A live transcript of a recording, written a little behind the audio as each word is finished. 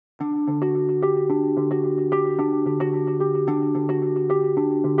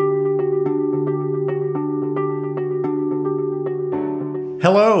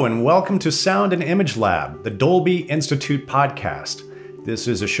Hello and welcome to Sound and Image Lab, the Dolby Institute podcast. This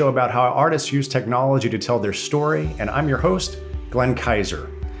is a show about how artists use technology to tell their story, and I'm your host, Glenn Kaiser.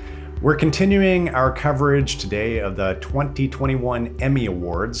 We're continuing our coverage today of the 2021 Emmy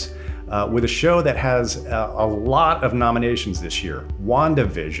Awards with a show that has a lot of nominations this year.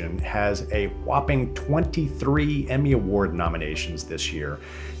 WandaVision has a whopping 23 Emmy Award nominations this year,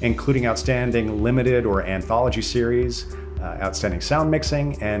 including Outstanding Limited or Anthology Series, Outstanding Sound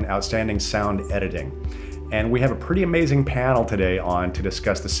Mixing, and Outstanding Sound Editing. And we have a pretty amazing panel today on to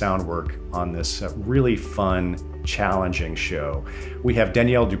discuss the sound work on this really fun, challenging show. We have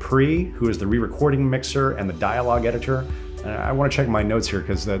Danielle Dupree, who is the re-recording mixer and the dialogue editor. I want to check my notes here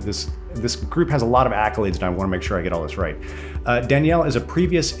because this group has a lot of accolades and I want to make sure I get all this right. Danielle is a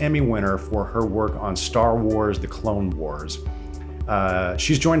previous Emmy winner for her work on Star Wars: The Clone Wars.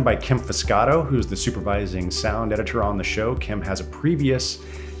 She's joined by Kim Fiscato, who's the supervising sound editor on the show. Kim has a previous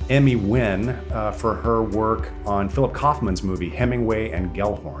Emmy win for her work on Philip Kaufman's movie Hemingway and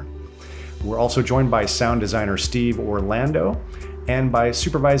Gellhorn. We're also joined by sound designer Steve Orlando and by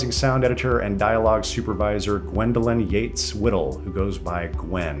supervising sound editor and dialogue supervisor Gwendolyn Yates-Whittle, who goes by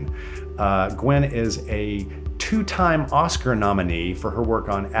Gwen. Gwen is a two-time Oscar nominee for her work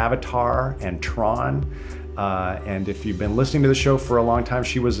on Avatar and Tron. And if you've been listening to the show for a long time,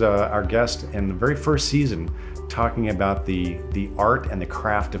 she was our guest in the very first season talking about the art and the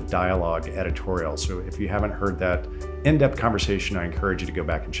craft of dialogue editorial. So if you haven't heard that in-depth conversation, I encourage you to go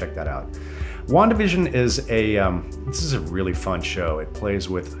back and check that out. WandaVision is this is a really fun show. It plays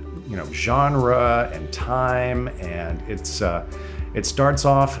with genre and time, and it starts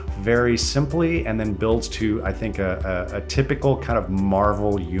off very simply and then builds to, I think, a typical kind of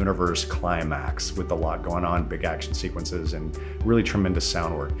Marvel Universe climax with a lot going on, big action sequences, and really tremendous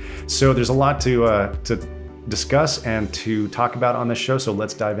sound work. So there's a lot to discuss and to talk about on this show, so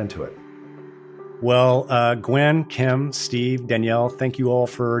let's dive into it. Well, Gwen, Kim, Steve, Danielle, thank you all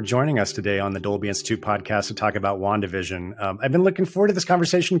for joining us today on the Dolby Institute podcast to talk about WandaVision. I've been looking forward to this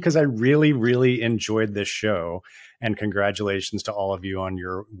conversation because I really, really enjoyed this show. And congratulations to all of you on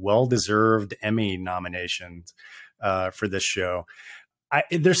your well-deserved Emmy nominations for this show.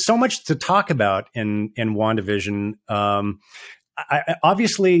 There's so much to talk about in WandaVision.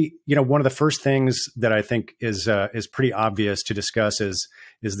 Obviously, one of the first things that I think is pretty obvious to discuss is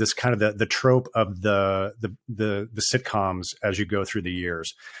this kind of the trope of the sitcoms as you go through the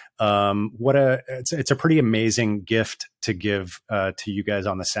years. It's a pretty amazing gift to give to you guys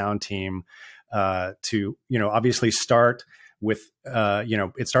on the sound team. To obviously start with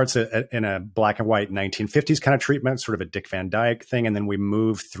it starts in a black and white 1950s kind of treatment, sort of a Dick Van Dyke thing, and then we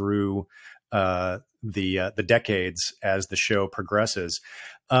move through the decades as the show progresses.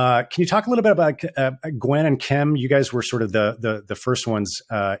 Can you talk a little bit about Gwen and Kim? You guys were sort of the first ones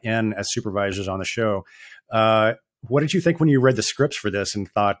in as supervisors on the show. What did you think when you read the scripts for this and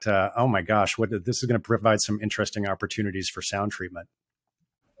thought, oh my gosh, this is going to provide some interesting opportunities for sound treatment?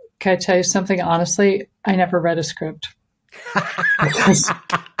 Can I tell you something? Honestly, I never read a script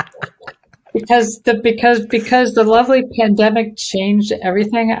because the lovely pandemic changed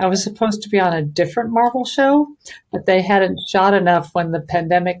everything. I was supposed to be on a different Marvel show, but they hadn't shot enough when the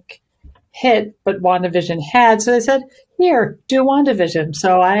pandemic hit, but WandaVision had. So they said, "Here, do WandaVision."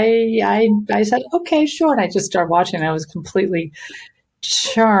 So I said, "Okay, sure." And I just started watching. I was completely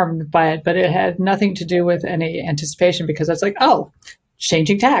charmed by it, but it had nothing to do with any anticipation because I was like, "Oh,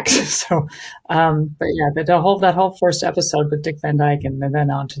 changing tax." So, but yeah, that whole first episode with Dick Van Dyke and then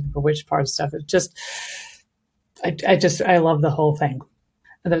on to the Bewitched part of stuff. It just, I love the whole thing.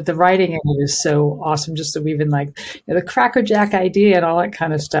 The writing in it is so awesome. Just that we've been the Cracker Jack idea and all that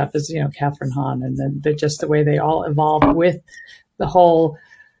kind of stuff is, Catherine Hahn, and then just the way they all evolve with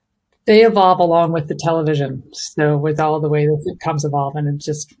they evolve along with the television. So with all the way that it comes evolve, and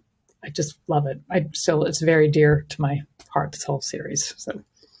I just love it. It's very dear to my heart, this whole series. So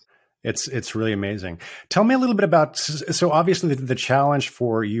it's really amazing. Tell me a little bit about, so obviously the challenge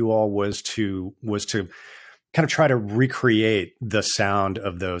for you all was to kind of try to recreate the sound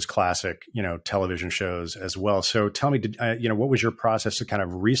of those classic, television shows as well. So tell me, what was your process to kind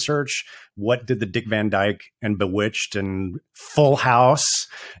of research? What did the Dick Van Dyke and Bewitched and Full House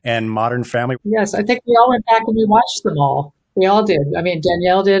and Modern Family? Yes, I think we all went back and we watched them all. We all did. I mean,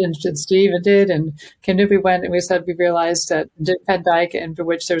 Danielle did, and Steve did, and Kim Newby went, and we realized that Dick Van Dyke and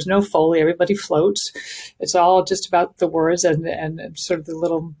Bewitched, there's no Foley. Everybody floats. It's all just about the words and sort of the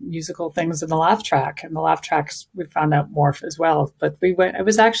little musical things in the laugh track. And the laugh tracks, we found out more as well. But it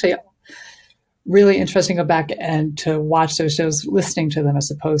was actually really interesting to go back and to watch those shows, listening to them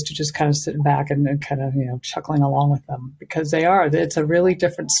as opposed to just kind of sitting back and kind of, chuckling along with them, because it's a really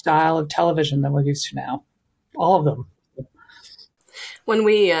different style of television than we're used to now. All of them. When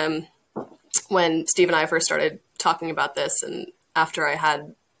when Steve and I first started talking about this, and after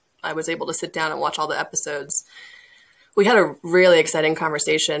I was able to sit down and watch all the episodes, we had a really exciting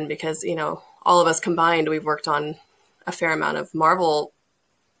conversation because, all of us combined, we've worked on a fair amount of Marvel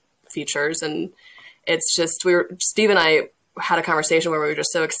features, and it's just, Steve and I had a conversation where we were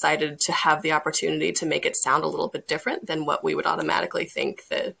just so excited to have the opportunity to make it sound a little bit different than what we would automatically think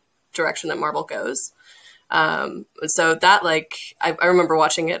the direction that Marvel goes. So that, I remember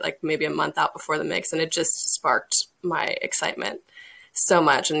watching it maybe a month out before the mix, and it just sparked my excitement so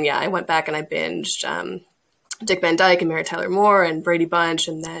much. And yeah, I went back and I binged Dick Van Dyke and Mary Tyler Moore and Brady Bunch,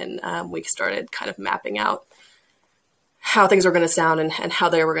 and then we started kind of mapping out how things were going to sound and how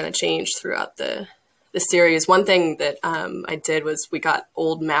they were going to change throughout the series. One thing that I did was we got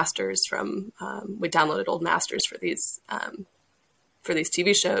old masters we downloaded old masters for these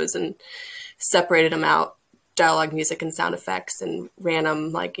TV shows and separated them out, dialogue, music, and sound effects, and ran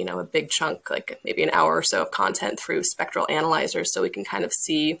them a big chunk, maybe an hour or so of content through spectral analyzers, so we can kind of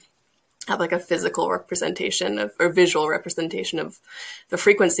have a physical representation or visual representation of the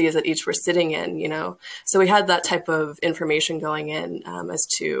frequencies that each were sitting in, So we had that type of information going in as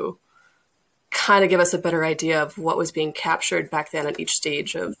to kind of give us a better idea of what was being captured back then at each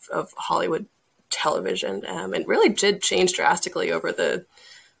stage of Hollywood television. It really did change drastically over the,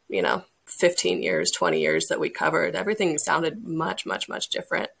 15 years, 20 years that we covered. Everything sounded much, much, much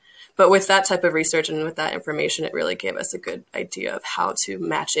different. But with that type of research and with that information, it really gave us a good idea of how to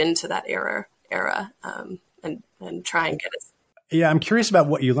match into that era and try and get us. Yeah, I'm curious about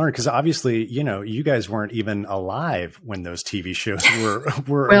what you learned, because obviously, you guys weren't even alive when those TV shows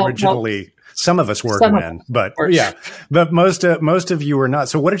were originally. Some of us were, Gwen, but yeah, but most of you were not.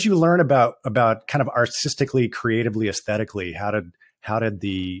 So, what did you learn about kind of artistically, creatively, aesthetically? How did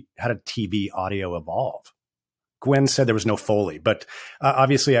TV audio evolve? Gwen said there was no Foley, but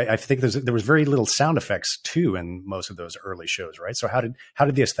obviously I think there was very little sound effects too in most of those early shows, right? So how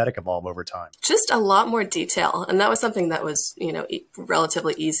did the aesthetic evolve over time? Just a lot more detail, and that was something that was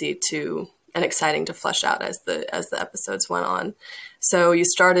relatively easy to and exciting to flesh out as the episodes went on. So you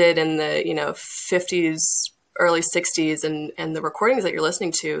started in the 50s, early 60s, and the recordings that you're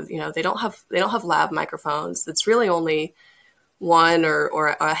listening to, they don't have lav microphones. It's really only one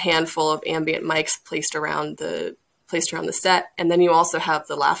or a handful of ambient mics placed around the set, and then you also have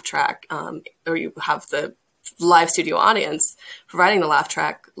the laugh track, or you have the live studio audience providing the laugh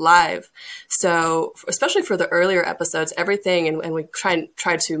track live. So especially for the earlier episodes, everything, and we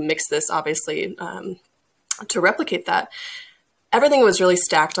tried to mix this obviously to replicate that. Everything was really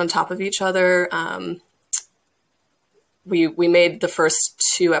stacked on top of each other. We made the first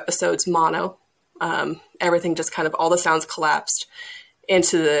 2 episodes mono. Everything just kind of, all the sounds collapsed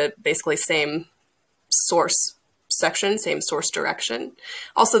into the basically same source section, same source direction.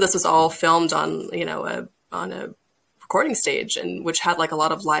 Also, this was all filmed on, on a recording stage, and which had a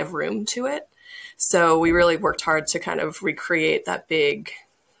lot of live room to it. So we really worked hard to kind of recreate that big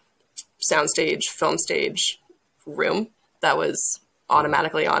soundstage, film stage room that was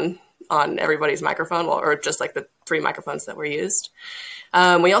automatically on everybody's microphone, or just the 3 microphones that were used.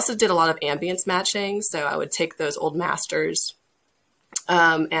 We also did a lot of ambience matching. So I would take those old masters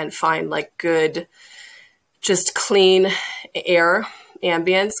and find good, just clean air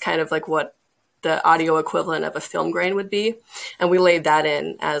ambience, kind of what the audio equivalent of a film grain would be. And we laid that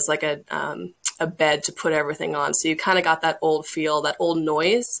in as a bed to put everything on. So you kind of got that old feel, that old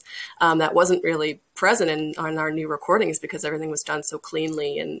noise that wasn't really present in our new recordings because everything was done so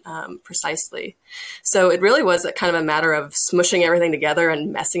cleanly and precisely. So it really was kind of a matter of smushing everything together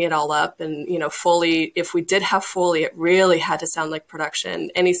and messing it all up. And, Foley, if we did have Foley, it really had to sound like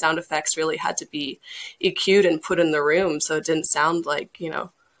production. Any sound effects really had to be EQ'd and put in the room. So it didn't sound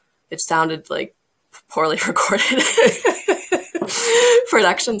it sounded like poorly recorded.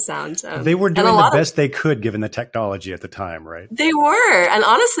 Production sound. They were doing the best they could given the technology at the time, right? They were. And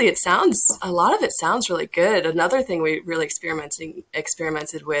honestly, a lot of it sounds really good. Another thing we really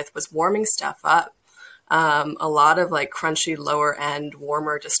experimented with was warming stuff up. A lot of crunchy lower end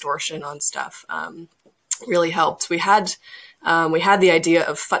warmer distortion on stuff really helped. We had the idea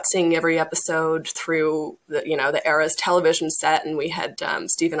of futzing every episode through the era's television set, and we had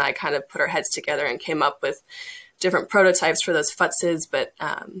Steve and I kind of put our heads together and came up with different prototypes for those futzes, but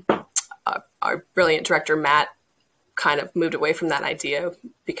our brilliant director, Matt, kind of moved away from that idea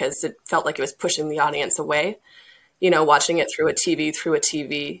because it felt like it was pushing the audience away. Watching it through a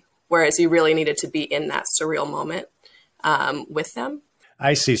TV whereas you really needed to be in that surreal moment with them.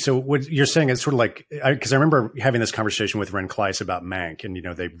 I see. So what you're saying is sort of like, because I remember having this conversation with Ren Kleiss about Mank, and,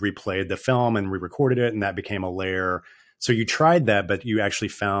 they replayed the film and re-recorded it, and that became a layer. So you tried that, but you actually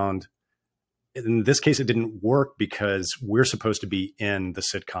found, in this case, it didn't work because we're supposed to be in the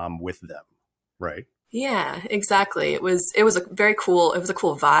sitcom with them, right? Yeah, exactly. It was a cool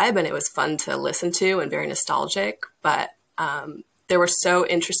vibe, and it was fun to listen to and very nostalgic, but they were so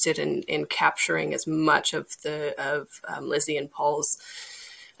interested in capturing as much of Lizzie and Paul's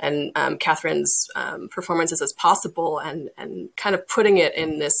and Catherine's performances as possible, and kind of putting it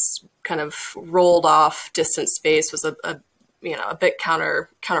in this kind of rolled off distant space was a bit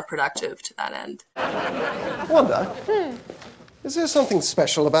counterproductive to that end. Wanda, is there something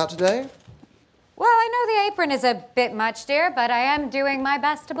special about today? Well, I know the apron is a bit much, dear, but I am doing my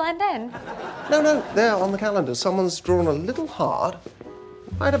best to blend in. No, there on the calendar, someone's drawn a little heart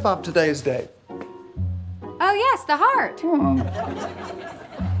right above today's date. Oh, yes, the heart.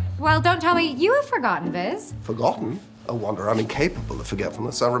 Well, don't tell me you have forgotten, Viz. Forgotten? Oh, Wanda, I'm incapable of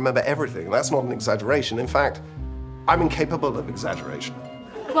forgetfulness. I remember everything. That's not an exaggeration. In fact, I'm incapable of exaggeration.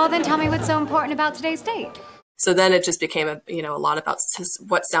 Well, then tell me what's so important about today's date. So then it just became a lot about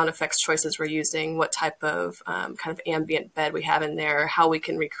what sound effects choices we're using, what type of kind of ambient bed we have in there, how we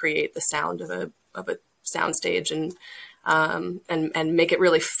can recreate the sound of a soundstage, and make it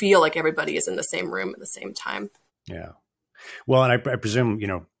really feel like everybody is in the same room at the same time. Yeah. Well, and I presume,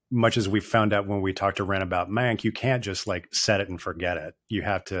 much as we found out when we talked to Ren about Mank, you can't just like set it and forget it. You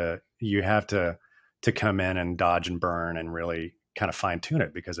have to come in and dodge and burn and really kind of fine tune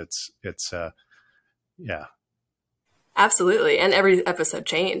it, because it's yeah. Absolutely. And every episode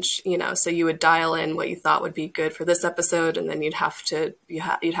changed, so you would dial in what you thought would be good for this episode, and then you'd have to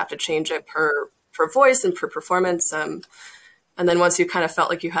change it per voice and per performance. And then once you kind of felt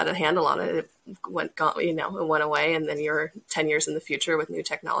like you had a handle on it, it went away, and then you're 10 years in the future with new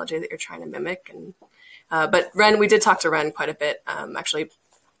technology that you're trying to mimic. And but Ren, we did talk to Ren quite a bit. Actually,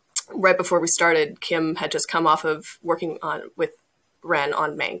 right before we started, Kim had just come off of working with Ren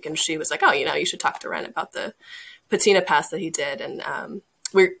on Mank, and she was like, "Oh, you should talk to Ren about the patina pass that he did." And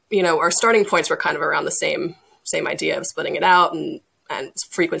our starting points were kind of around the same idea of splitting it out and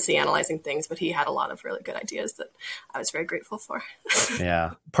frequency analyzing things, but he had a lot of really good ideas that I was very grateful for.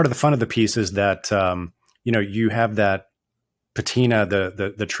 Yeah. Part of the fun of the piece is that, you have that patina,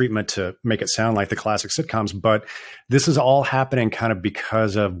 the treatment to make it sound like the classic sitcoms, but this is all happening kind of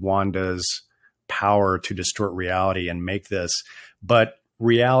because of Wanda's power to distort reality and make this, but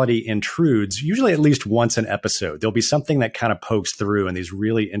reality intrudes usually at least once an episode. There'll be something that kind of pokes through, and these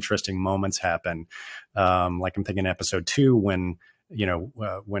really interesting moments happen. Like I'm thinking episode 2 when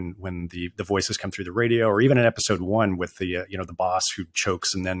the voices come through the radio, or even in episode 1 with the boss who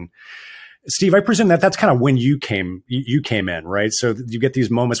chokes. And then Steve, I presume that's kind of when you came in, right? So you get these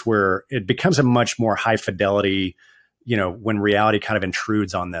moments where it becomes a much more high fidelity, when reality kind of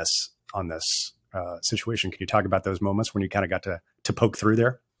intrudes on this situation. Can you talk about those moments when you kind of got to poke through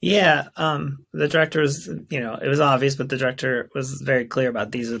there? Yeah. The director was, it was obvious, but the director was very clear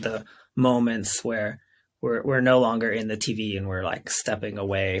about these are the moments where we're no longer in the TV, and we're like stepping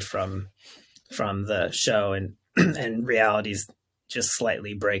away from the show, and and reality's just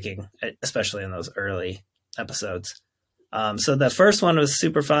slightly breaking, especially in those early episodes. So the first one was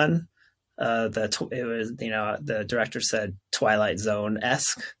super fun. It was, the director said Twilight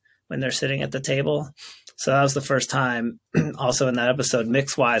Zone-esque when they're sitting at the table. So that was the first time also in that episode,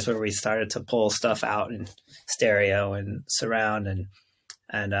 mix wise, where we started to pull stuff out in stereo and surround, and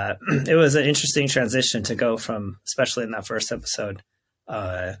it was an interesting transition to go from, especially in that first episode,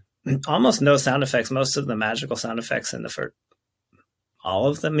 almost no sound effects. Most of the magical sound effects in the first, all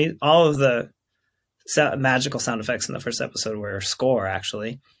of the magical sound effects in the first episode were score,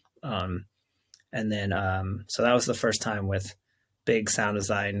 actually. And then, so that was the first time with big sound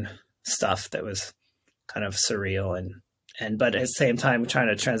design stuff that was kind of surreal, but at the same time trying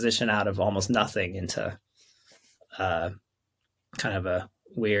to transition out of almost nothing into kind of a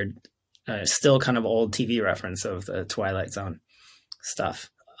weird, still kind of old TV reference of the Twilight Zone stuff.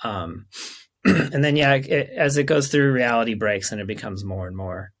 And then, as it goes through, reality breaks, and it becomes more and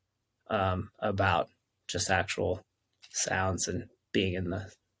more about just actual sounds and being in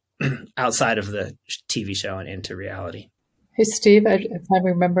the outside of the TV show and into reality. Hey, Steve, if I'm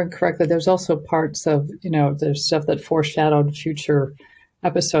remembering correctly, there's also parts of, there's stuff that foreshadowed future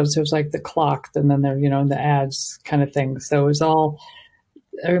episodes. There was like the clock, and then there, the ads kind of thing. So it was all,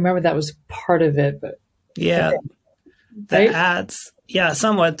 I remember that was part of it, but yeah, right? The ads, yeah,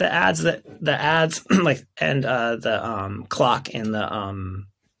 somewhat the ads like, and the clock in the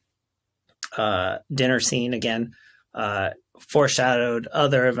dinner scene again foreshadowed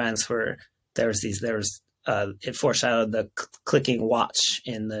other events where it foreshadowed the clicking watch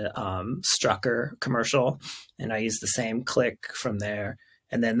in the Strucker commercial, and I used the same click from there.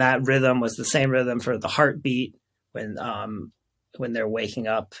 And then that rhythm was the same rhythm for the heartbeat when they're waking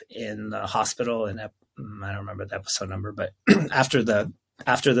up in the hospital, and I don't remember the episode number, but after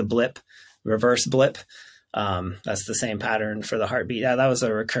the blip, reverse blip, that's the same pattern for the heartbeat. Yeah, that was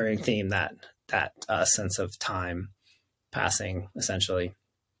a recurring theme, that sense of time passing essentially.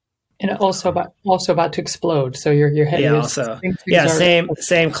 And also about to explode. So your head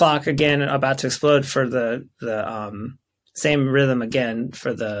same clock again, about to explode for the same rhythm again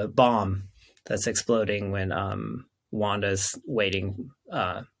for the bomb that's exploding when Wanda's waiting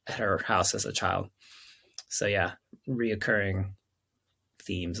at her house as a child. So yeah, reoccurring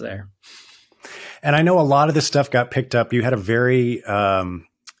themes there. And I know a lot of this stuff got picked up. You had a very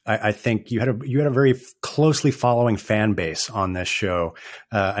I think you had a very closely following fan base on this show.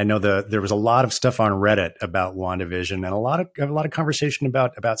 I know there was a lot of stuff on Reddit about WandaVision, and a lot of conversation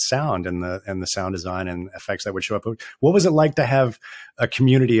about sound and the sound design and effects that would show up. What was it like to have a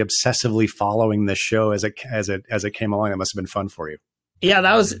community obsessively following this show as it came along? That must have been fun for you. Yeah,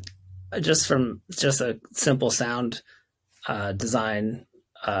 that was just a simple sound design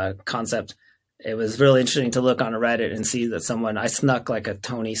concept. It was really interesting to look on Reddit and see that I snuck like a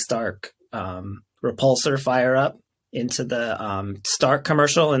Tony Stark repulsor fire up into the Stark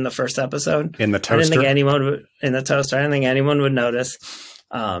commercial in the first episode. In the toaster? I didn't think anyone would notice.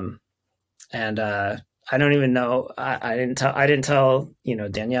 And I don't even know. I didn't tell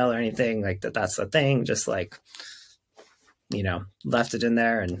Danielle or anything like that. That's the thing. Just like, left it in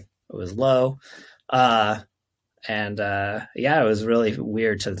there, and it was low. It was really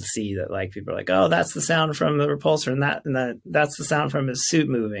weird to see that like people are like, oh, that's the sound from the repulsor, and that's the sound from his suit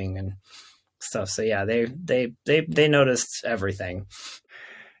moving and stuff. So yeah, they noticed everything.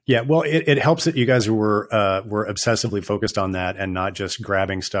 Yeah, well, it helps that you guys were obsessively focused on that and not just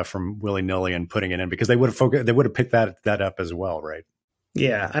grabbing stuff from willy nilly and putting it in, because they would have picked that up as well, right?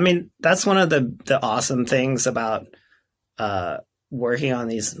 Yeah, I mean, that's one of the awesome things about working on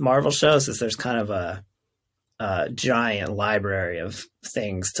these Marvel shows is there's kind of a giant library of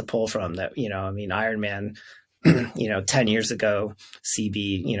things to pull from that, Iron Man, 10 years ago,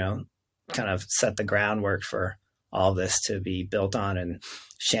 CB, kind of set the groundwork for all this to be built on. And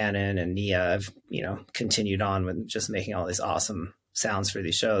Shannon and Nia have, continued on with just making all these awesome sounds for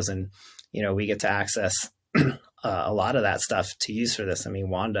these shows. And, we get to access a lot of that stuff to use for this. I mean,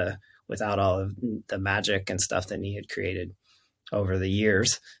 Wanda, without all of the magic and stuff that Nia had created over the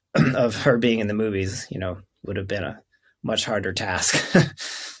years of her being in the movies, would have been a much harder task.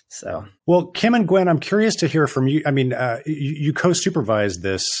 So, well, Kim and Gwen, I'm curious to hear from you. I mean, you co-supervised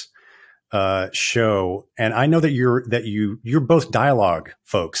this show, and I know that you're both dialogue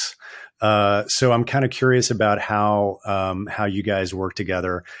folks. So I'm kind of curious about how you guys work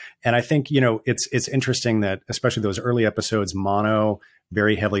together. And I think, it's interesting that especially those early episodes, mono,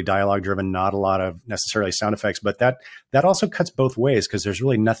 very heavily dialogue driven, not a lot of necessarily sound effects, but that also cuts both ways because there's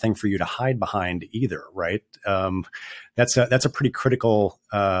really nothing for you to hide behind either, right? That's a pretty critical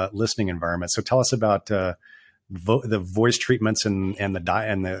listening environment. So tell us about the voice treatments and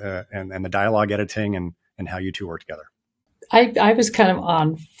the dialogue editing and how you two work together. I was kind of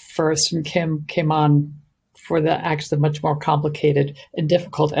on first, and Kim came on for the much more complicated and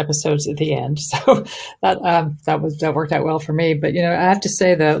difficult episodes at the end. So that worked out well for me. But, I have to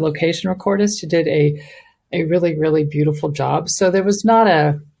say the location recordist did a really, really beautiful job. So there was not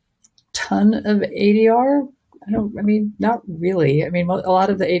a ton of ADR. Not really. I mean, a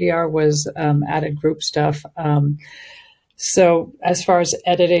lot of the ADR was added group stuff. So as far as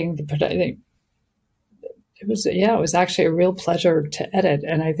editing, it was actually a real pleasure to edit.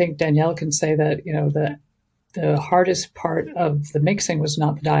 And I think Danielle can say that, the hardest part of the mixing was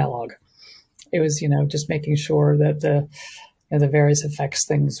not the dialogue. It was, just making sure that the various effects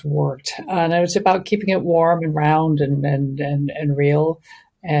things worked. And it was about keeping it warm and round and real.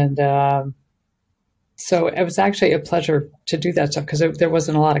 And so it was actually a pleasure to do that stuff because there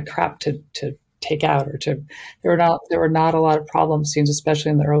wasn't a lot of crap to take out there were not a lot of problem scenes,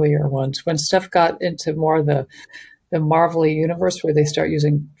 especially in the earlier ones. When stuff got into more the Marvel-y universe where they start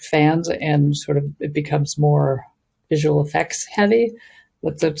using fans and sort of it becomes more visual effects heavy,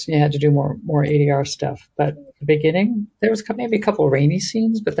 that's you had to do more ADR stuff. But at the beginning, there was maybe a couple of rainy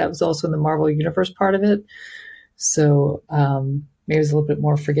scenes, but that was also in the Marvel universe part of it. So maybe it was a little bit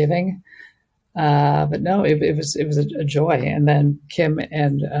more forgiving. But no, it was a joy. And then Kim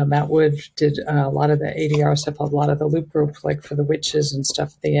and Matt Wood did a lot of the ADR stuff, a lot of the loop group, like for the witches and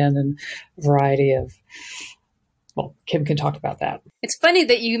stuff at the end, and a variety of. Well, Kim can talk about that. It's funny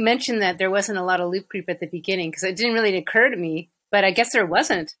that you mentioned that there wasn't a lot of loop group at the beginning, because it didn't really occur to me, but I guess there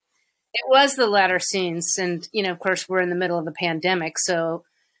wasn't. It was the latter scenes. And, of course, we're in the middle of a pandemic. So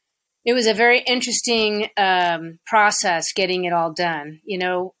it was a very interesting process getting it all done.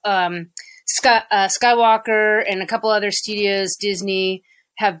 Skywalker and a couple other studios, Disney,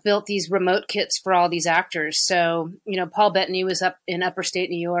 have built these remote kits for all these actors. So, Paul Bettany was up in upper state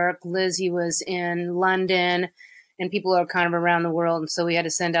New York. Lizzie was in London. And people are kind of around the world. And so we had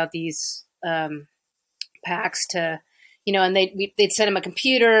to send out these packs to, and they'd send them a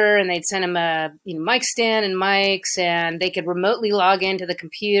computer, and they'd send them a mic stand and mics, and they could remotely log into the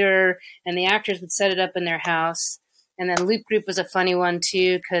computer, and the actors would set it up in their house. And then Loop Group was a funny one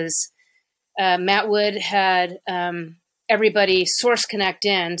too, because Matt Wood had everybody source connect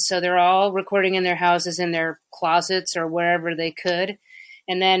in. So they're all recording in their houses, in their closets, or wherever they could.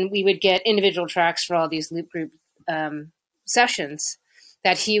 And then we would get individual tracks for all these Loop Group sessions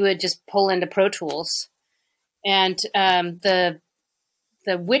that he would just pull into Pro Tools. And the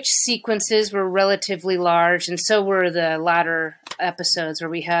witch sequences were relatively large, and so were the latter episodes where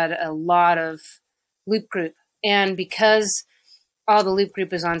we had a lot of loop group. And because all the loop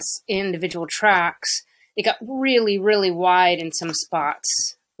group is on individual tracks, it got really, really wide in some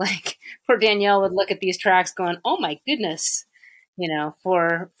spots. Like poor Danielle would look at these tracks going, oh my goodness,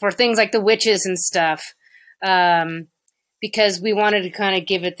 for things like the witches and stuff. Because we wanted to kind of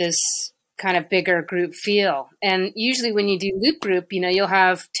give it this kind of bigger group feel. And usually when you do loop group, you'll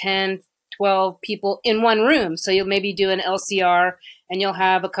have 10, 12 people in one room. So you'll maybe do an LCR, and you'll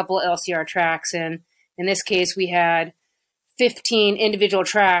have a couple of LCR tracks. And in this case, we had 15 individual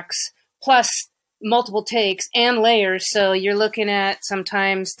tracks plus multiple takes and layers. So you're looking at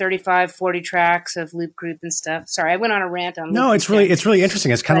sometimes 35, 40 tracks of loop group and stuff. Sorry, I went on a rant on No, it's really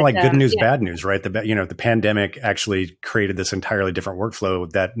interesting. It's kind of like good news, yeah. Bad news, right? The pandemic actually created this entirely different workflow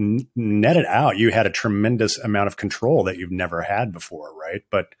that netted out. You had a tremendous amount of control that you've never had before, right?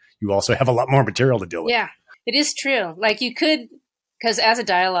 But you also have a lot more material to deal with. Yeah, it is true. Like you could, because as a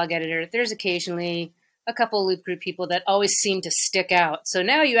dialogue editor, there's occasionally a couple of loop group people that always seem to stick out. So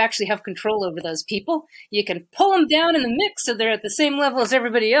now you actually have control over those people. You can pull them down in the mix so they're at the same level as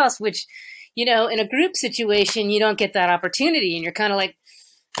everybody else, which, in a group situation, you don't get that opportunity. And you're kind of like,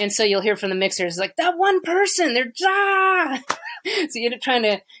 and so you'll hear from the mixers, like, that one person, they're, So you're trying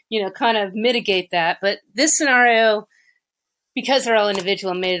to, kind of mitigate that. But this scenario, because they're all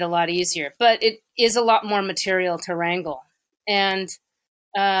individual, made it a lot easier. But it is a lot more material to wrangle. And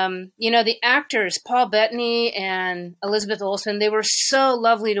the actors, Paul Bettany and Elizabeth Olsen, they were so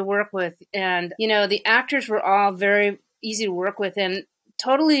lovely to work with. And, the actors were all very easy to work with and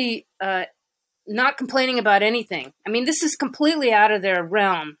totally not complaining about anything. I mean, this is completely out of their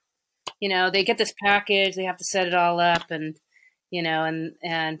realm. They get this package, they have to set it all up, and,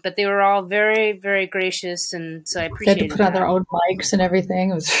 but they were all very, very gracious. And so I appreciate it. They had to put on their own mics and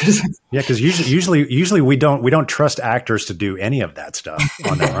everything. It was Yeah, because usually we don't trust actors to do any of that stuff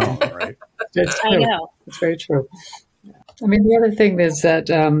on their own, right? It's true. I know. It's very true. I mean, the other thing is that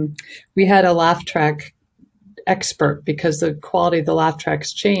we had a laugh track expert, because the quality of the laugh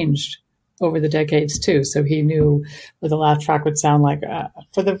tracks changed over the decades too. So he knew what the laugh track would sound like.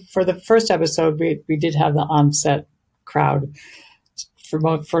 For the first episode, we did have the on-set crowd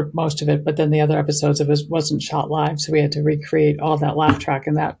for most of it, but then the other episodes it wasn't shot live, so we had to recreate all that laugh track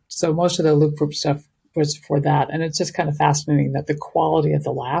and that. So most of the loop group stuff was for that, and it's just kind of fascinating that the quality of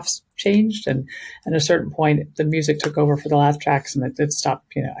the laughs changed, and at a certain point the music took over for the laugh tracks, and it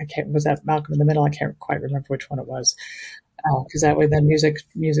stopped. Was that Malcolm in the Middle? I can't quite remember which one it was, because that way then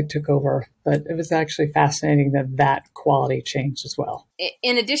music took over. But it was actually fascinating that quality changed as well.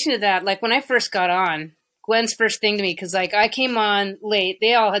 In addition to that, like when I first got on, Gwen's first thing to me, because like I came on late,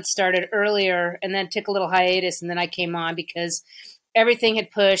 they all had started earlier and then took a little hiatus, and then I came on because everything had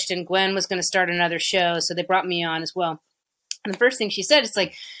pushed and Gwen was going to start another show, so they brought me on as well. And the first thing she said is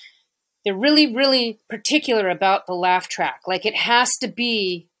like, they're really, really particular about the laugh track. Like it has to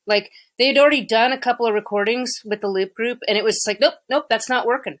be like, they had already done a couple of recordings with the loop group, and it was like, nope, that's not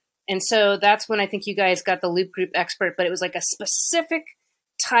working. And so that's when I think you guys got the loop group expert, but it was like a specific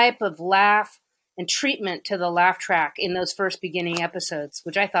type of laugh and treatment to the laugh track in those first beginning episodes,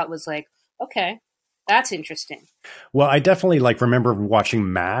 which I thought was like, okay, that's interesting. Well, I definitely remember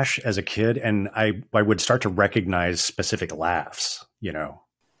watching MASH as a kid, and I would start to recognize specific laughs, they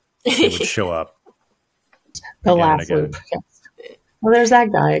would show up. The laugh loop. Yes. Well, there's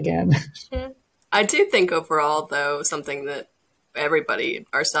that guy again. I do think overall, though, something that everybody,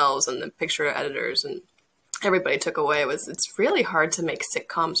 ourselves and the picture editors and everybody took away was it's really hard to make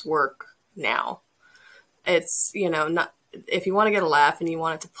sitcoms work now. It's, not, if you want to get a laugh and you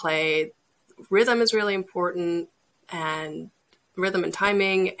want it to play, rhythm is really important, and rhythm and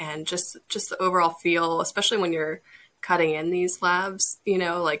timing and just the overall feel, especially when you're cutting in these labs,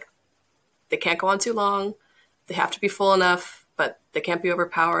 like they can't go on too long. They have to be full enough, but they can't be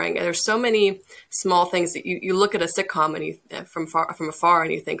overpowering. And there's so many small things that you look at a sitcom and you from afar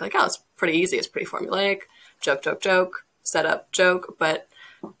and you think like, oh, it's pretty easy. It's pretty formulaic. Joke, set up, joke. But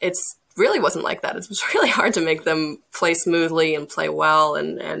it's really wasn't like that. It was really hard to make them play smoothly and play well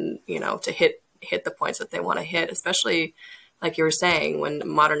and to hit the points that they want to hit, especially like you were saying, when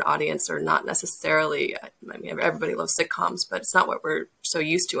modern audience are not necessarily, everybody loves sitcoms, but it's not what we're so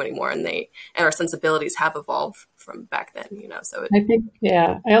used to anymore. And our sensibilities have evolved from back then, so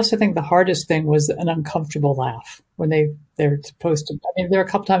I also think the hardest thing was an uncomfortable laugh when they're supposed to, there are a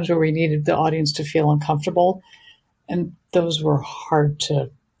couple times where we needed the audience to feel uncomfortable, and those were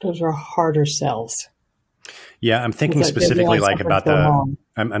harder sells. Yeah, I'm thinking specifically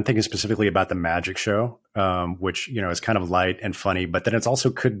I'm thinking specifically about the Magic Show, which is kind of light and funny, but then it's also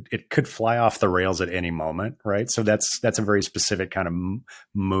could fly off the rails at any moment, right? So that's a very specific kind of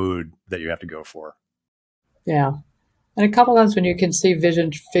mood that you have to go for. Yeah, and a couple times when you can see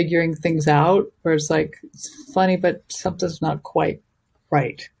Vision figuring things out, where it's like it's funny, but something's not quite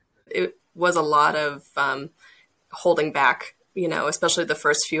right. It was a lot of holding back. Especially the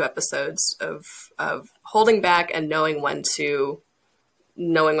first few episodes of holding back and knowing when to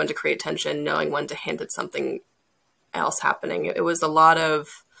create tension, knowing when to hint at something else happening. It was a lot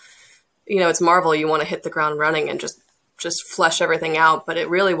of, it's Marvel. You want to hit the ground running and just flesh everything out. But it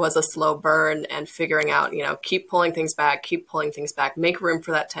really was a slow burn and figuring out, keep pulling things back, make room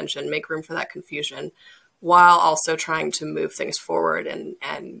for that tension, make room for that confusion, while also trying to move things forward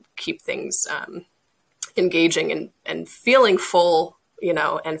and keep things engaging and feeling full,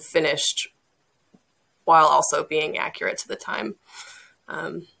 and finished, while also being accurate to the time.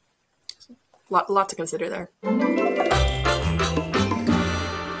 Lot to consider there.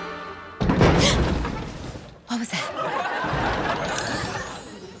 What was that?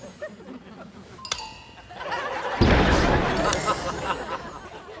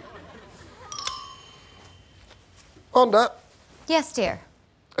 Wanda, Yes, dear.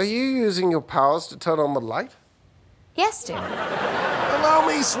 are you using your powers to turn on the light? Yes, dear. Allow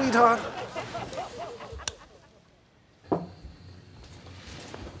me, sweetheart.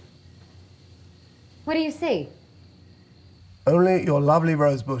 What do you see? Only your lovely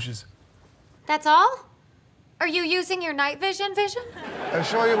rose bushes. That's all? Are you using your night vision? I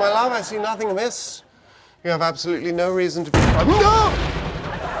assure you, my love, I see nothing amiss. You have absolutely no reason to be... No!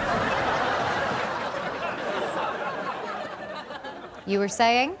 You were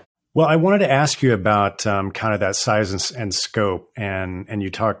saying? Well, I wanted to ask you about kind of that size and scope, and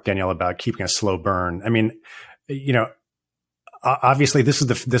you talked, Danielle, about keeping a slow burn. Obviously, this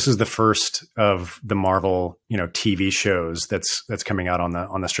is the first of the Marvel TV shows that's coming out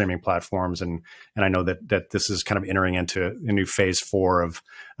on the streaming platforms, and I know that this is kind of entering into a new phase 4 of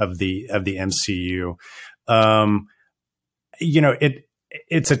the MCU.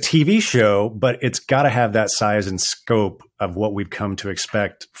 It's a TV show, but it's got to have that size and scope of what we've come to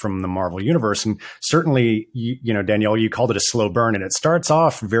expect from the Marvel universe. And certainly, Danielle, you called it a slow burn, and it starts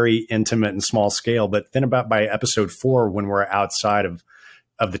off very intimate and small scale. But then by episode 4, when we're outside of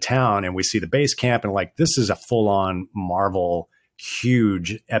the town and we see the base camp, and like, this is a full on Marvel,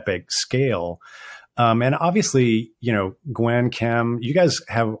 huge, epic scale. And obviously, Gwen, Kim, you guys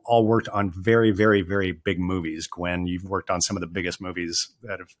have all worked on very, very, very big movies. Gwen, you've worked on some of the biggest movies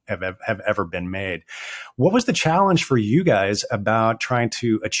that have ever been made. What was the challenge for you guys about trying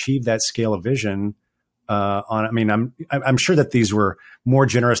to achieve that scale of vision? I'm sure that these were more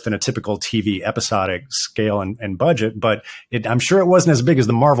generous than a typical TV episodic scale and budget, but I'm sure it wasn't as big as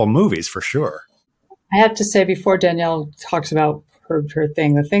the Marvel movies, for sure. I have to say, before Danielle talks about her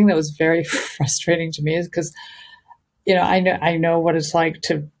thing, the thing that was very frustrating to me is because, I know what it's like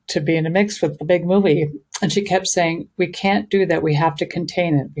to be in a mix with the big movie. And she kept saying, we can't do that. We have to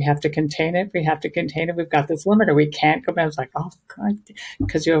contain it. We have to contain it. We have to contain it. We've got this limiter. We can't go. I was like, oh, God,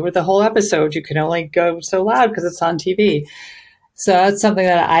 because over the whole episode, you can only go so loud because it's on TV. So that's something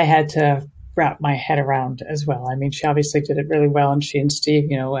that I had to wrap my head around as well. I mean, she obviously did it really well. And she and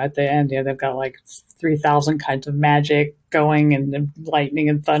Steve, at the end, they've got like 3,000 kinds of magic going, and lightning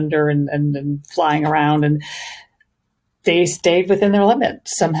and thunder and flying around, and they stayed within their limit.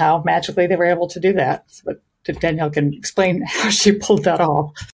 Somehow, magically, they were able to do that. But Danielle can explain how she pulled that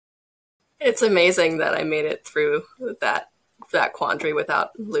off. It's amazing that I made it through that quandary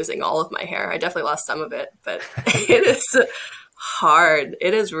without losing all of my hair. I definitely lost some of it, but it is hard.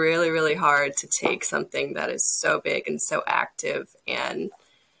 It is really, really hard to take something that is so big and so active and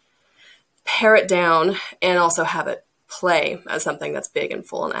pare it down and also have it play as something that's big and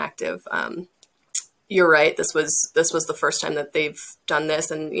full and active. You're right. This was the first time that they've done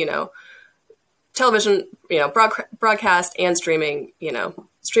this, and television, broadcast and streaming.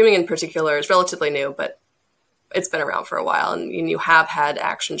 Streaming in particular is relatively new, but it's been around for a while, and you have had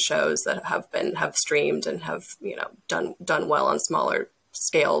action shows that have streamed and have done well on smaller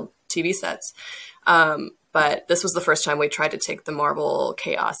scale TV sets. But this was the first time we tried to take the Marvel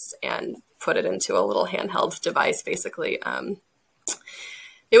chaos and put it into a little handheld device, basically.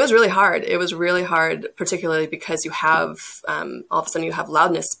 It was really hard. It was really hard, particularly because you have, all of a sudden you have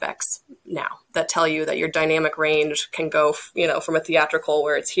loudness specs now that tell you that your dynamic range can go, from a theatrical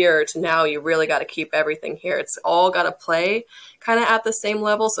where it's here to now you really got to keep everything here. It's all got to play kind of at the same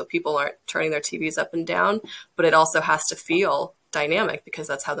level so people aren't turning their TVs up and down, but it also has to feel dynamic because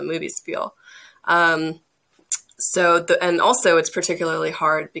that's how the movies feel. And also it's particularly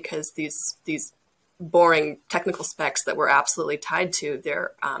hard because these boring technical specs that we're absolutely tied to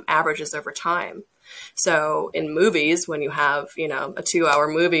their averages over time. So in movies, when you have, a 2-hour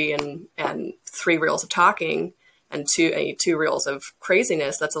movie and 3 reels of talking and two reels of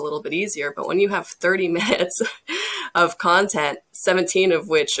craziness, that's a little bit easier. But when you have 30 minutes of content, 17 of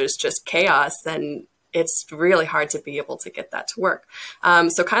which is just chaos, then it's really hard to be able to get that to work.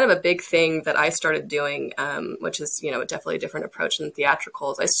 So kind of a big thing that I started doing, which is, definitely a different approach than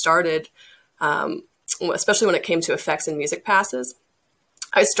theatricals. I started, especially when it came to effects and music passes,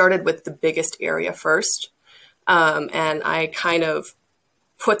 I started with the biggest area first. And I kind of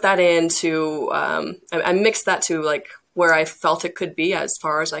put that into, I mixed that to like where I felt it could be as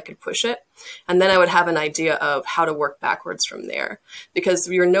far as I could push it. And then I would have an idea of how to work backwards from there, because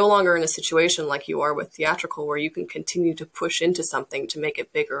you're no longer in a situation like you are with theatrical where you can continue to push into something to make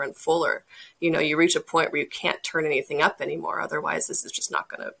it bigger and fuller. You reach a point where you can't turn anything up anymore. Otherwise, this is just not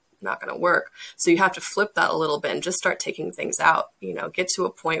going to work. So you have to flip that a little bit and just start taking things out, get to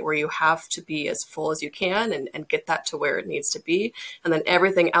a point where you have to be as full as you can and get that to where it needs to be. And then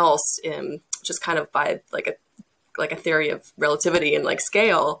everything else, just kind of by like a theory of relativity and like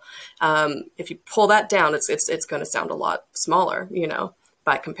scale, if you pull that down, it's going to sound a lot smaller,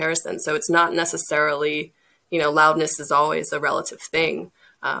 by comparison. So it's not necessarily, loudness is always a relative thing,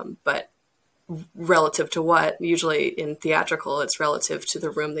 but relative to what? Usually in theatrical, it's relative to the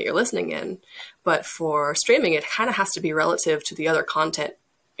room that you're listening in. But for streaming, it kind of has to be relative to the other content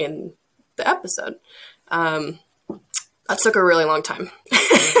in the episode. That took a really long time.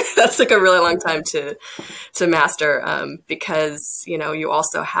 That took a really long time to master, because, you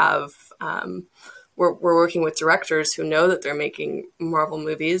also have, we're working with directors who know that they're making Marvel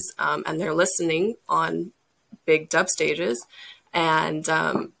movies, and they're listening on big dub stages. And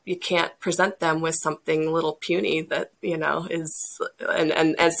you can't present them with something a little puny that, is,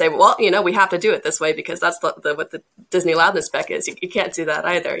 and say, well, we have to do it this way because that's what the Disney loudness spec is. You can't do that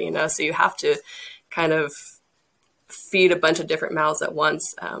either, so you have to kind of feed a bunch of different mouths at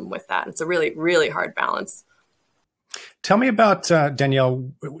once with that. It's a really, really hard balance. Tell me about,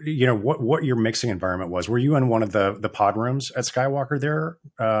 Danielle, what your mixing environment was. Were you in one of the pod rooms at Skywalker there?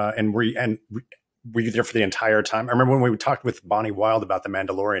 And were you there for the entire time? I remember when we talked with Bonnie Wild about The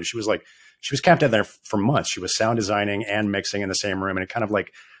Mandalorian, she was camped out there for months. She was sound designing and mixing in the same room. And it kind of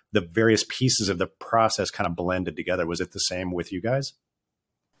like the various pieces of the process kind of blended together. Was it the same with you guys?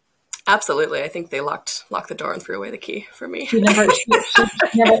 Absolutely. I think they locked the door and threw away the key for me. She never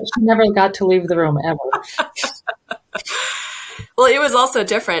got to leave the room ever. Well, it was also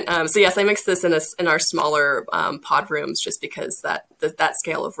different. So yes, I mixed this in our smaller pod rooms, just because that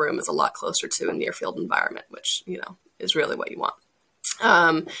scale of room is a lot closer to a near field environment, which is really what you want.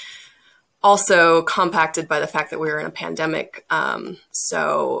 Also compacted by the fact that we were in a pandemic. And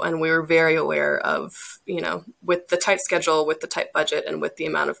we were very aware of, with the tight schedule, with the tight budget, and with the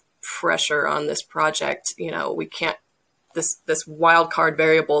amount of pressure on this project, we can't, this wild card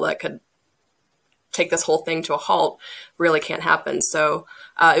variable that could take this whole thing to a halt really can't happen. So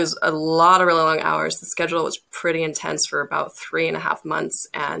it was a lot of really long hours. The schedule was pretty intense for about 3.5 months.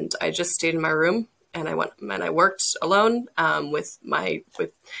 And I just stayed in my room and I worked alone with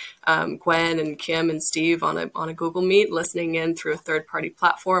Gwen and Kim and Steve on a Google Meet, listening in through a third-party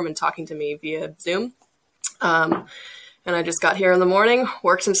platform and talking to me via Zoom. And I just got here in the morning,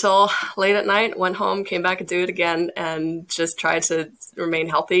 worked until late at night, went home, came back and do it again, and just tried to remain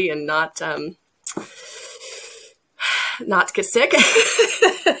healthy and not not get sick.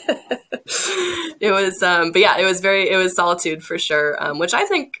 It was, but yeah, it was solitude for sure, which I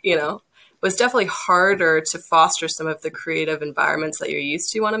think, was definitely harder to foster some of the creative environments that you're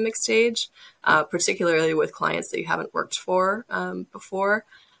used to on a mixed stage, particularly with clients that you haven't worked for before.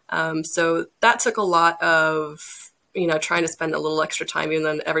 So that took a lot of, trying to spend a little extra time, even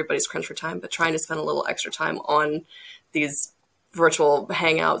though everybody's crunched for time, but trying to spend a little extra time on these virtual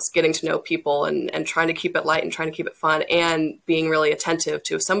hangouts, getting to know people and trying to keep it light and trying to keep it fun and being really attentive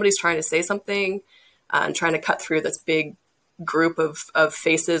to if somebody's trying to say something and trying to cut through this big group of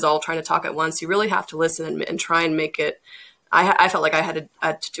faces all trying to talk at once. You really have to listen and try and make it. I felt like I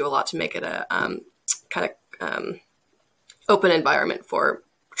had to do a lot to make it a kind of open environment for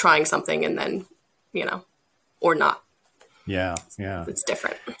trying something and then, or not. Yeah. It's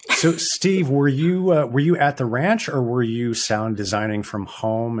different. So, Steve, were you at the ranch or were you sound designing from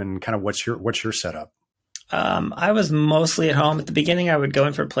home? And kind of what's your setup? I was mostly at home. At the beginning, I would go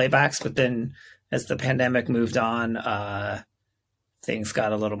in for playbacks, but then as the pandemic moved on, things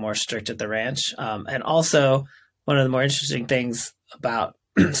got a little more strict at the ranch. And also, one of the more interesting things about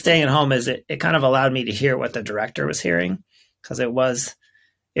staying at home is it kind of allowed me to hear what the director was hearing, because it was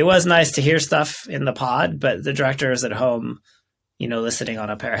nice to hear stuff in the pod, but the director was at home, listening on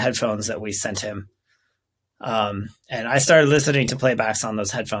a pair of headphones that we sent him. And I started listening to playbacks on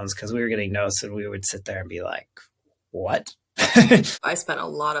those headphones because we were getting notes and we would sit there and be like, what? I spent a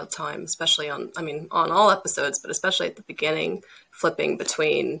lot of time, especially on all episodes, but especially at the beginning, flipping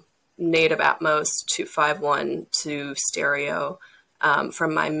between native Atmos to 5.1 to stereo,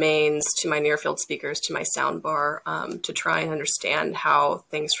 from my mains to my near field speakers to my sound bar, to try and understand how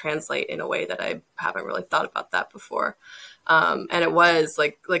things translate in a way that I haven't really thought about that before. And it was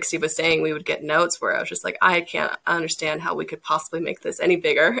like Steve was saying, we would get notes where I was just like, I can't understand how we could possibly make this any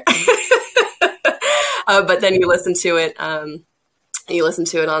bigger. But then you listen to it on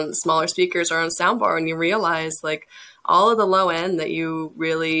smaller speakers or on soundbar, and you realize like all of the low end that you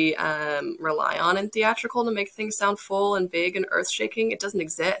really rely on in theatrical to make things sound full and big and earth shaking, it doesn't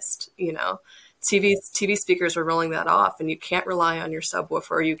exist. TV speakers are rolling that off, and you can't rely on your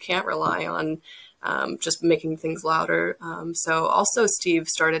subwoofer. You can't rely on just making things louder. So also Steve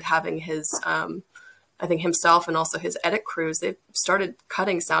started having his, I think himself and also his edit crews, they started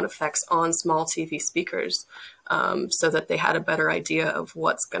cutting sound effects on small TV speakers, so that they had a better idea of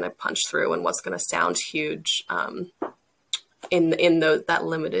what's going to punch through and what's going to sound huge in that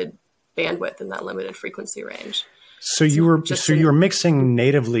limited bandwidth and that limited frequency range. So you were mixing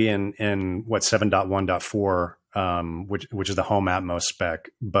natively in what 7.1.4, which is the home Atmos spec,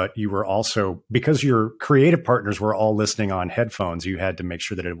 but you were also, because your creative partners were all listening on headphones, you had to make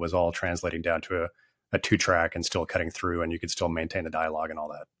sure that it was all translating down to a 2-track and still cutting through, and you could still maintain the dialogue and all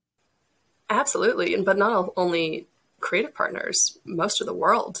that. Absolutely. But not only creative partners, most of the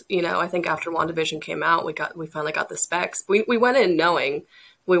world. I think after WandaVision came out, we finally got the specs. We went in knowing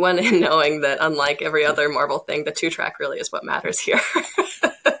that unlike every other Marvel thing, the 2-track really is what matters here.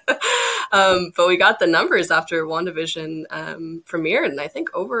 But we got the numbers after WandaVision premiered, and I think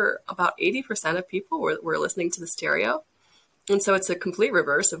over about 80% of people were listening to the stereo. And so it's a complete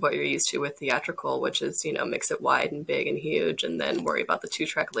reverse of what you're used to with theatrical, which is, mix it wide and big and huge and then worry about the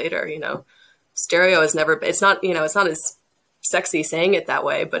 2-track later. Stereo is never, it's not as sexy saying it that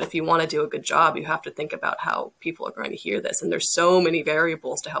way, but if you want to do a good job, you have to think about how people are going to hear this. And there's so many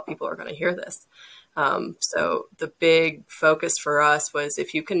variables to how people are going to hear this. So the big focus for us was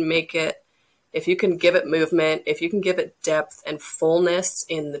if you can give it movement, if you can give it depth and fullness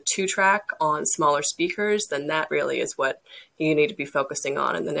in the 2-track on smaller speakers, then that really is what you need to be focusing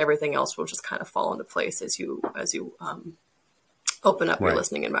on. And then everything else will just kind of fall into place as you open up your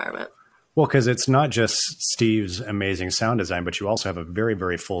listening environment. Well, because it's not just Steve's amazing sound design, but you also have a very,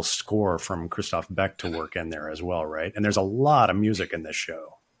 very full score from Christoph Beck to work in there as well, right? And there's a lot of music in this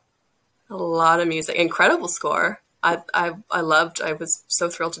show. A lot of music. Incredible score. I was so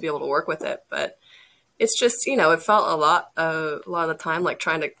thrilled to be able to work with it, but it's just, it felt a lot of the time like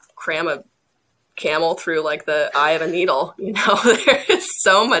trying to cram a camel through like the eye of a needle. There is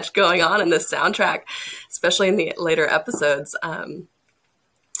so much going on in this soundtrack, especially in the later episodes.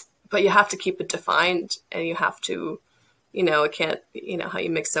 But you have to keep it defined, and you have to, it can't, how you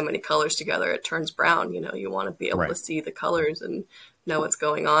mix so many colors together, it turns brown. You want to be able to see the colors and know what's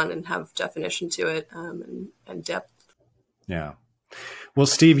going on and have definition to it, and depth. Yeah. Well,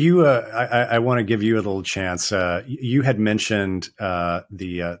 Steve, I want to give you a little chance. You had mentioned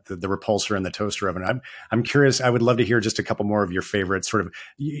the repulsor and the toaster oven. I'm curious. I would love to hear just a couple more of your favorites. Sort of,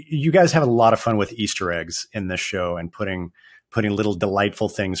 you guys have a lot of fun with Easter eggs in this show and putting putting little delightful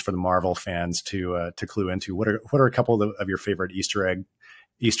things for the Marvel fans to clue into. What are a couple of your favorite Easter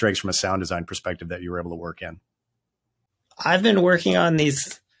eggs from a sound design perspective that you were able to work in? I've been working on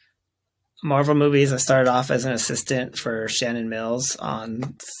these Marvel movies. I started off as an assistant for Shannon Mills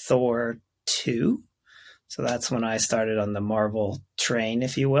on Thor 2. So that's when I started on the Marvel train,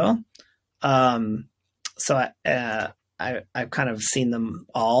 if you will. So I've kind of seen them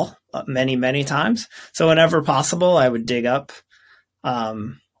all many, many times. So whenever possible, I would dig up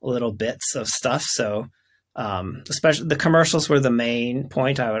little bits of stuff. So especially the commercials were the main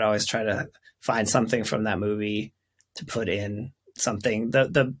point. I would always try to find something from that movie to put in something.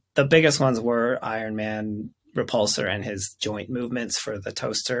 The biggest ones were Iron Man Repulsor and his joint movements for the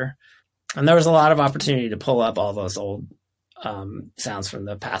toaster. And there was a lot of opportunity to pull up all those old sounds from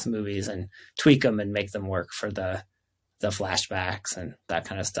the past movies and tweak them and make them work for the flashbacks and that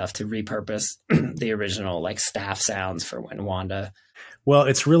kind of stuff, to repurpose the original like staff sounds for when Wanda. Well,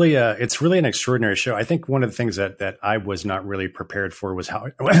 it's really an extraordinary show. I think one of the things that I was not really prepared for was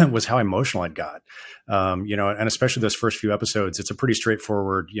how emotional it got. And especially those first few episodes, it's a pretty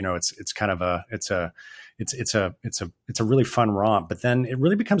straightforward, it's a really fun romp, but then it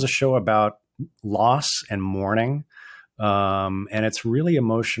really becomes a show about loss and mourning. And it's really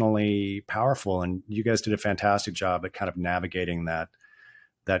emotionally powerful. And you guys did a fantastic job at kind of navigating that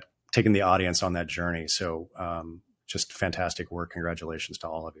taking the audience on that journey. So, just fantastic work. Congratulations to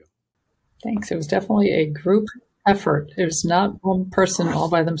all of you. Thanks. It was definitely a group effort. It was not one person all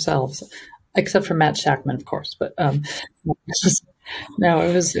by themselves, except for Matt Shackman, of course. But it was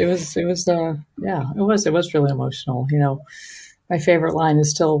really emotional. My favorite line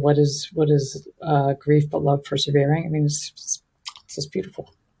is still, "What is grief but love persevering?" I mean, it's just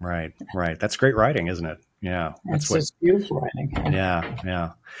beautiful. Right. That's great writing, isn't it? Yeah, it's just beautiful writing.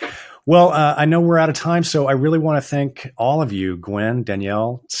 Yeah. Well, I know we're out of time, so I really want to thank all of you, Gwen,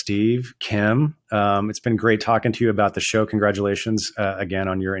 Danielle, Steve, Kim. It's been great talking to you about the show. Congratulations again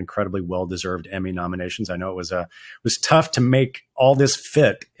on your incredibly well-deserved Emmy nominations. I know it was tough to make all this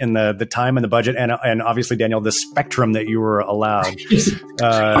fit in the time and the budget, and obviously, Danielle, the spectrum that you were allowed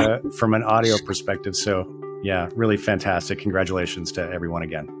from an audio perspective. So, yeah, really fantastic. Congratulations to everyone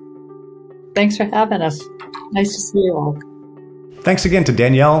again. Thanks for having us. Nice to see you all. Thanks again to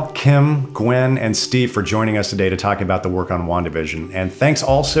Danielle, Kim, Gwen, and Steve for joining us today to talk about the work on WandaVision. And thanks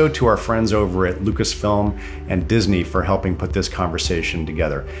also to our friends over at Lucasfilm and Disney for helping put this conversation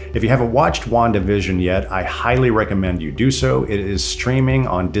together. If you haven't watched WandaVision yet, I highly recommend you do so. It is streaming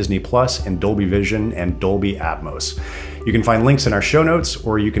on Disney Plus in Dolby Vision and Dolby Atmos. You can find links in our show notes,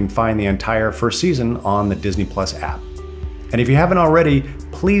 or you can find the entire first season on the Disney Plus app. And if you haven't already,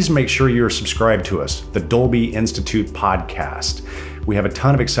 please make sure you're subscribed to us, the Dolby Institute podcast. We have a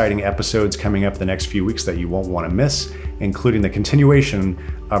ton of exciting episodes coming up the next few weeks that you won't want to miss, including the continuation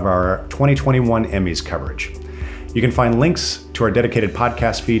of our 2021 Emmys coverage. You can find links to our dedicated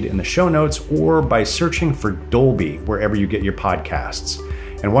podcast feed in the show notes or by searching for Dolby wherever you get your podcasts.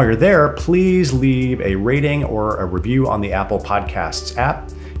 And while you're there, please leave a rating or a review on the Apple Podcasts app.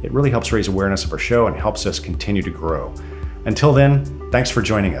 It really helps raise awareness of our show and helps us continue to grow. Until then, thanks for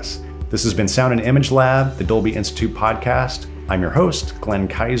joining us. This has been Sound and Image Lab, the Dolby Institute podcast. I'm your host, Glenn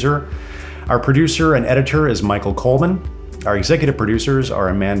Kaiser. Our producer and editor is Michael Coleman. Our executive producers are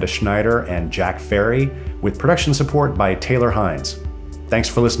Amanda Schneider and Jack Ferry, with production support by Taylor Hines. Thanks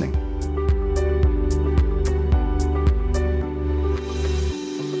for listening.